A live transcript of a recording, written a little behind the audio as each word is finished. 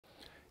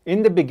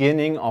In the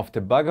beginning of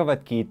the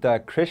Bhagavad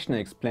Gita, Krishna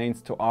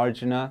explains to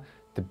Arjuna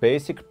the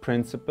basic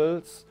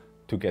principles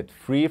to get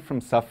free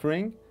from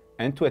suffering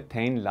and to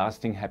attain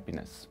lasting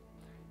happiness.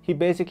 He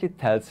basically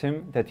tells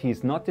him that he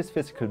is not this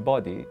physical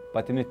body,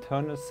 but an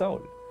eternal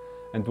soul.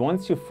 And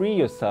once you free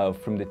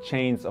yourself from the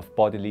chains of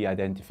bodily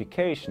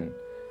identification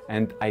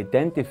and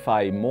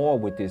identify more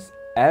with this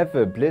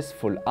ever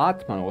blissful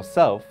Atman or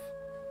self,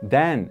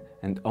 then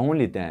and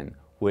only then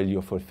will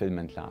your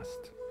fulfillment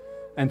last.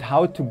 And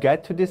how to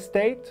get to this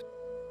state?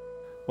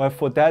 Well,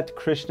 for that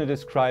Krishna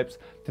describes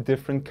the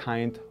different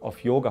kind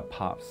of yoga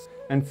paths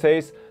and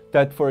says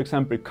that, for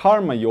example,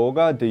 karma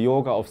yoga, the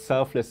yoga of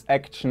selfless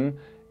action,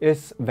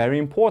 is very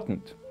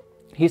important.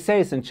 He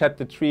says in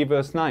chapter 3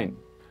 verse 9,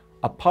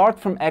 apart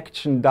from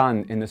action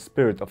done in a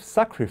spirit of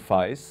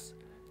sacrifice,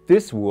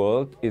 this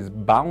world is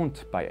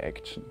bound by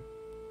action.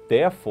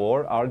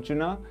 Therefore,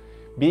 Arjuna,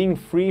 being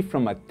free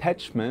from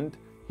attachment,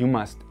 you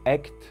must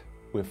act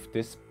with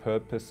this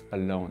purpose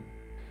alone.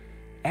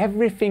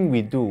 Everything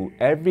we do,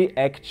 every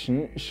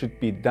action should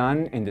be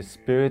done in the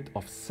spirit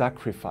of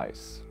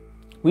sacrifice.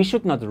 We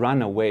should not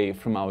run away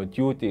from our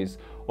duties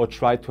or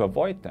try to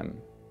avoid them.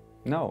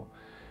 No,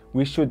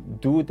 we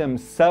should do them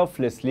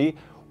selflessly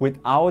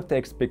without the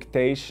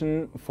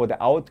expectation for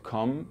the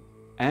outcome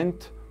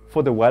and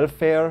for the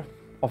welfare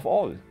of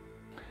all.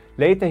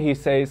 Later he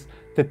says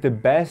that the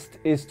best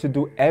is to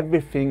do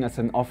everything as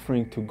an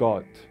offering to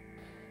God.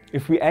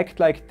 If we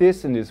act like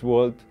this in this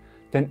world,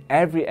 then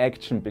every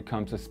action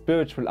becomes a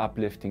spiritual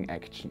uplifting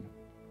action.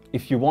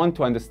 If you want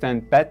to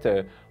understand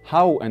better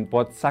how and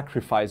what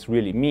sacrifice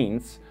really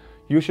means,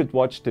 you should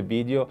watch the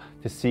video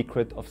The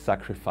Secret of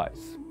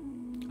Sacrifice.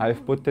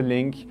 I've put the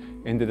link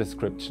in the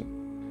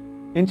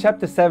description. In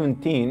chapter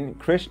 17,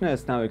 Krishna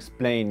is now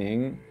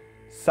explaining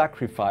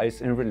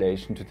sacrifice in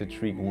relation to the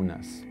three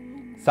gunas.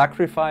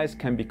 Sacrifice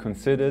can be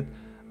considered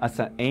as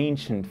an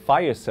ancient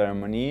fire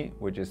ceremony,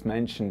 which is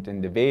mentioned in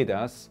the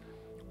Vedas,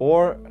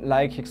 or,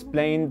 like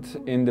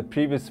explained in the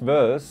previous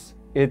verse,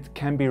 it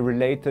can be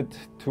related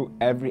to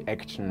every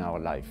action in our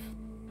life.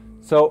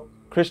 So,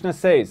 Krishna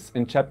says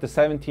in chapter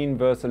 17,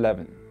 verse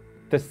 11,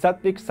 the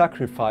sattvic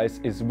sacrifice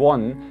is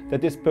one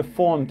that is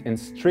performed in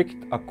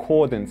strict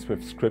accordance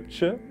with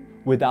scripture,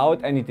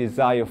 without any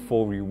desire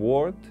for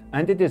reward,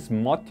 and it is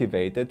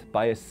motivated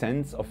by a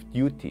sense of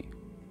duty.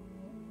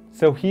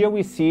 So here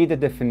we see the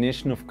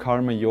definition of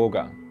karma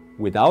yoga,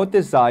 without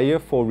desire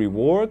for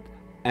reward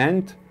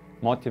and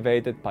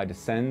motivated by the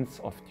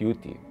sense of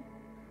duty.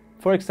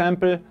 For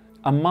example,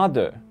 a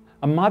mother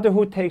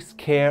who takes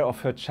care of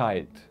her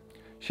child.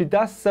 She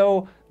does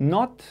so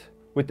not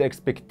with the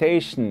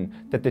expectation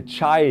that the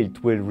child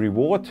will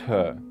reward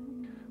her,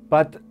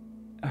 but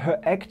her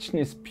action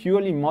is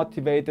purely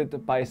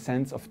motivated by a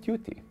sense of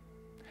duty.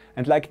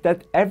 And like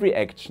that, every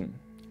action,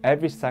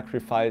 every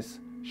sacrifice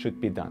should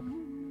be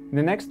done. In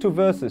the next two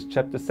verses,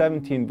 chapter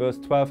 17, verse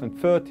 12 and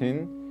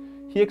 13,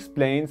 he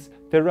explains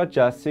the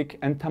Rajasic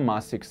and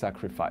Tamasic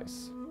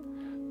sacrifice.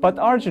 But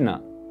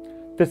Arjuna,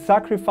 the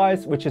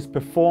sacrifice which is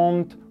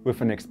performed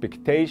with an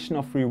expectation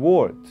of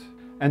reward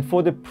and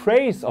for the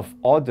praise of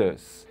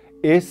others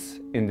is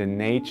in the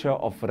nature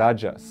of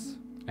Rajas.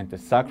 And the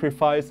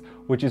sacrifice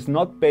which is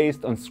not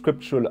based on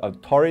scriptural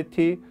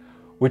authority,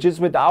 which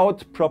is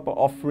without proper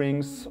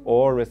offerings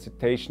or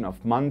recitation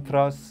of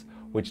mantras,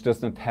 which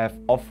does not have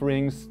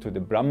offerings to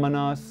the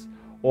Brahmanas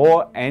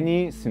or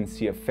any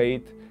sincere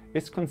faith,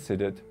 is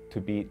considered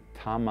to be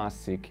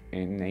tamasic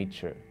in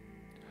nature.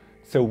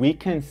 So we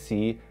can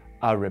see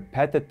a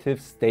repetitive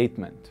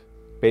statement.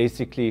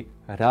 Basically,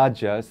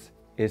 Rajas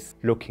is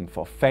looking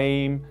for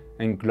fame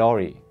and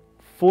glory,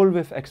 full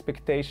with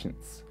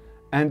expectations,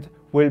 and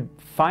will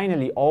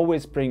finally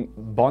always bring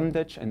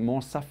bondage and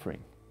more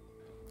suffering.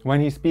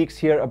 When he speaks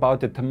here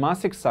about the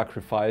tamasic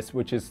sacrifice,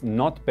 which is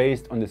not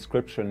based on the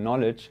scriptural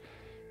knowledge,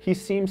 he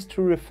seems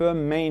to refer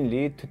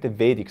mainly to the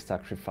Vedic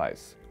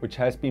sacrifice, which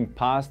has been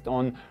passed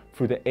on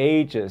through the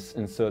ages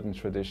in certain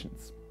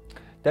traditions.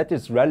 That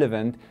is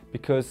relevant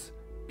because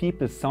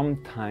people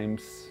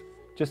sometimes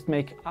just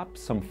make up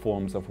some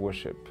forms of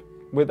worship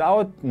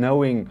without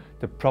knowing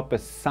the proper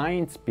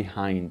science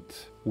behind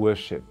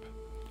worship.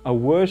 A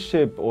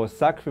worship or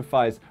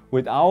sacrifice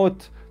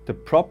without the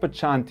proper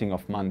chanting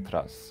of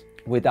mantras,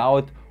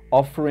 without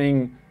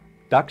offering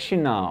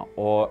dakshina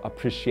or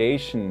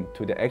appreciation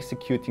to the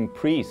executing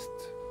priest,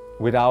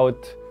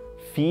 without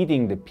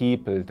feeding the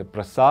people the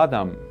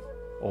prasadam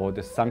or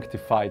the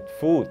sanctified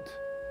food,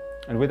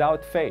 and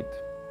without faith.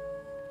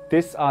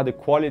 These are the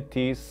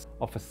qualities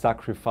of a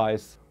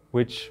sacrifice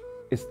which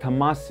is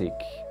tamasic,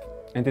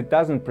 and it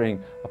doesn't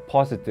bring a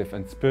positive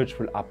and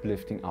spiritual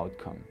uplifting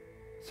outcome.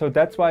 So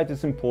that's why it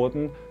is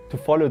important to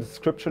follow the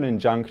scriptural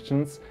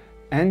injunctions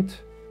and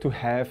to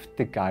have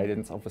the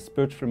guidance of a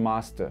spiritual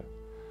master,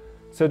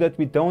 so that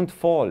we don't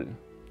fall,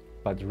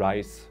 but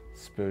rise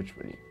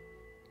spiritually.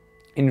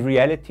 In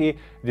reality,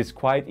 it is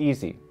quite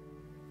easy.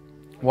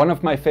 One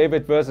of my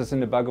favorite verses in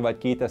the Bhagavad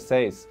Gita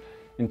says,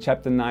 in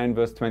chapter 9,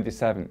 verse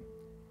 27,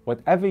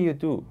 whatever you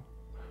do,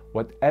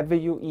 whatever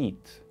you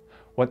eat,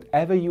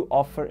 whatever you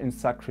offer in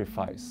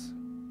sacrifice,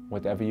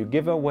 whatever you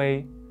give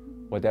away,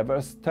 whatever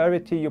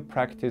austerity you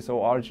practice,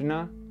 O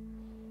Arjuna,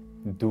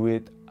 do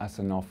it as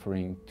an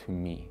offering to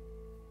me.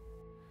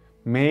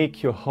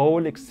 Make your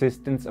whole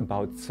existence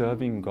about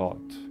serving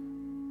God,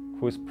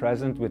 who is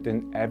present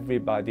within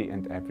everybody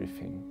and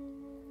everything.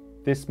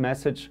 This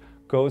message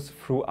goes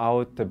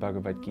throughout the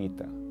Bhagavad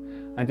Gita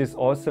and is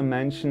also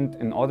mentioned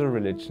in other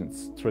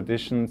religions,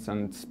 traditions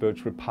and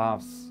spiritual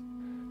paths.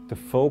 To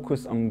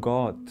focus on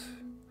God,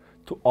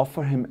 to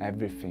offer Him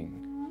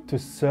everything, to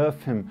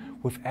serve Him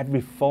with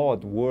every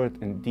thought, word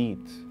and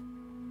deed.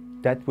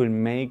 That will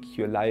make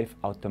your life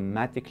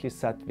automatically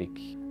sattvic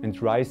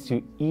and rise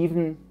you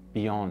even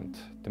beyond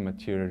the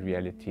material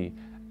reality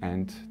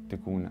and the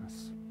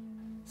gunas.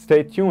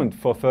 Stay tuned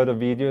for further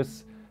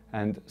videos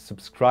and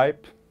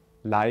subscribe,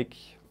 like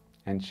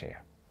and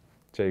share.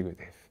 Jai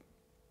Gurudev.